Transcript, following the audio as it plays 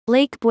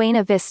Lake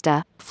Buena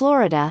Vista,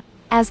 Florida,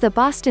 as the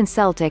Boston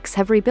Celtics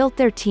have rebuilt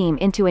their team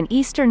into an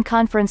Eastern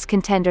Conference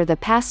contender the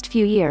past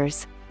few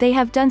years. They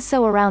have done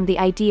so around the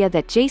idea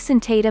that Jayson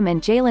Tatum and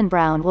Jaylen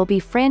Brown will be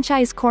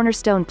franchise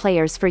cornerstone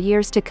players for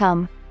years to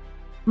come.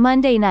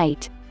 Monday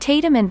night,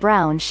 Tatum and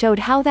Brown showed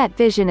how that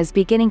vision is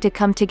beginning to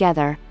come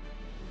together.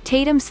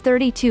 Tatum's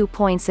 32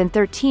 points and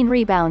 13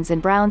 rebounds and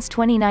Brown's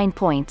 29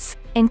 points,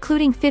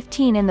 including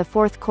 15 in the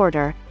fourth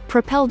quarter,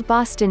 propelled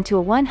Boston to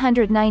a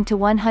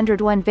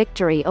 109-101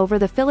 victory over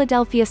the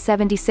Philadelphia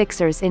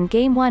 76ers in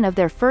Game 1 of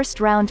their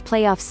first-round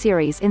playoff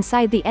series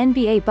inside the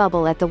NBA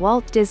bubble at the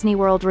Walt Disney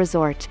World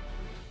Resort.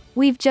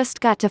 "We've just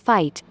got to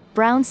fight,"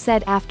 Brown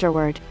said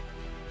afterward.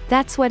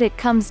 "That's what it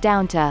comes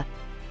down to.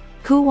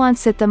 Who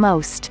wants it the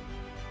most?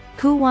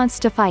 Who wants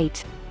to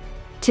fight?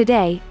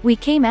 Today, we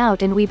came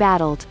out and we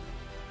battled.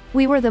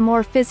 We were the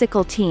more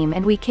physical team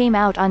and we came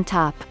out on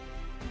top.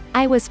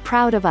 I was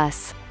proud of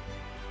us.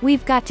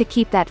 We've got to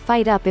keep that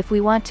fight up if we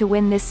want to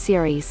win this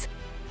series."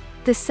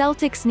 The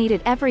Celtics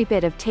needed every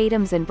bit of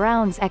Tatum's and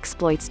Brown's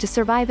exploits to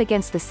survive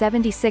against the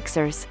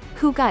 76ers,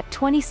 who got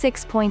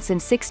 26 points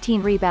and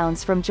 16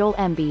 rebounds from Joel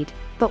Embiid,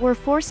 but were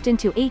forced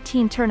into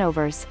 18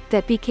 turnovers,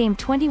 that became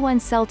 21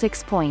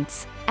 Celtics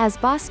points, as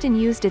Boston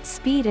used its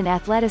speed and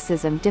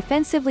athleticism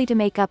defensively to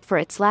make up for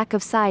its lack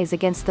of size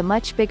against the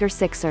much bigger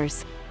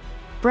Sixers.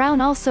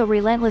 Brown also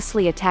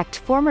relentlessly attacked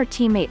former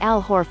teammate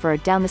Al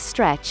Horford down the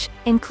stretch,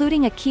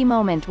 including a key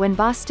moment when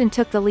Boston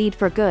took the lead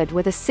for good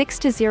with a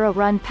 6-0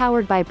 run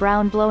powered by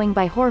Brown blowing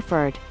by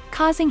Horford,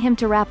 causing him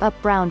to wrap up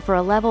Brown for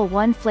a level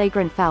 1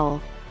 flagrant foul.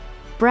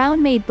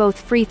 Brown made both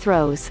free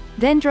throws,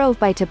 then drove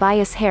by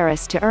Tobias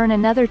Harris to earn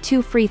another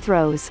 2 free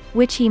throws,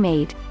 which he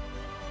made.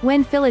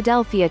 When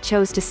Philadelphia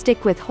chose to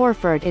stick with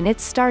Horford in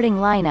its starting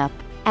lineup,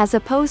 as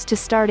opposed to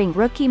starting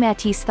rookie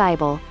Matisse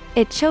Thybulle,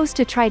 it chose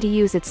to try to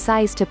use its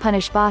size to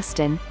punish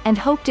Boston, and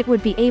hoped it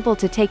would be able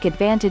to take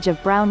advantage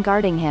of Brown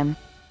guarding him.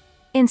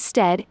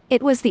 Instead,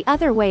 it was the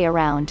other way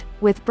around,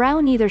 with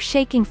Brown either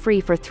shaking free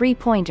for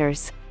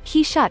three-pointers,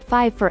 he shot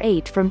 5 for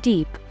 8 from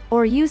deep,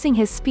 or using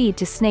his speed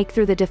to snake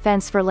through the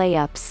defense for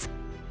layups.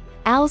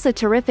 "Al's a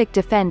terrific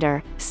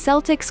defender,"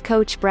 Celtics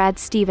coach Brad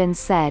Stevens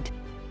said.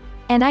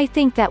 "And I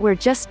think that we're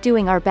just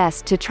doing our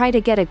best to try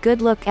to get a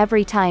good look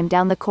every time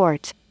down the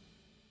court.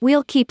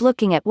 We'll keep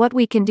looking at what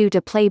we can do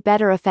to play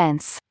better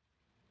offense.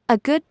 A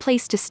good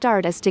place to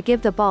start is to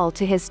give the ball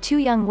to his 2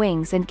 young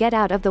wings and get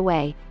out of the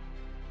way."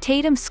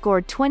 Tatum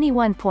scored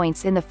 21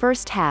 points in the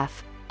first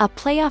half, a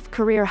playoff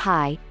career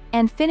high,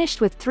 and finished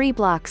with 3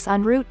 blocks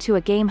en route to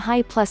a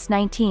game-high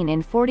 +19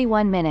 in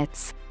 41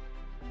 minutes.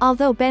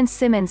 Although Ben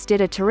Simmons did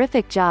a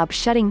terrific job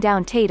shutting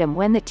down Tatum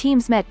when the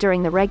teams met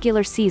during the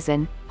regular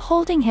season,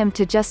 holding him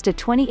to just a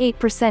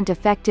 28%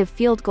 effective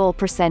field goal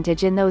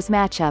percentage in those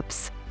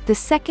matchups, the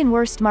second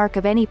worst mark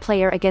of any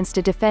player against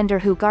a defender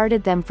who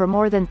guarded them for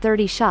more than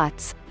 30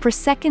 shots, per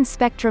second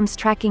Spectrum's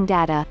tracking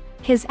data,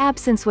 his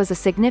absence was a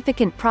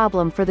significant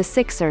problem for the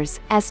Sixers,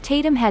 as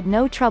Tatum had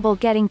no trouble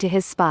getting to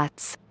his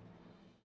spots.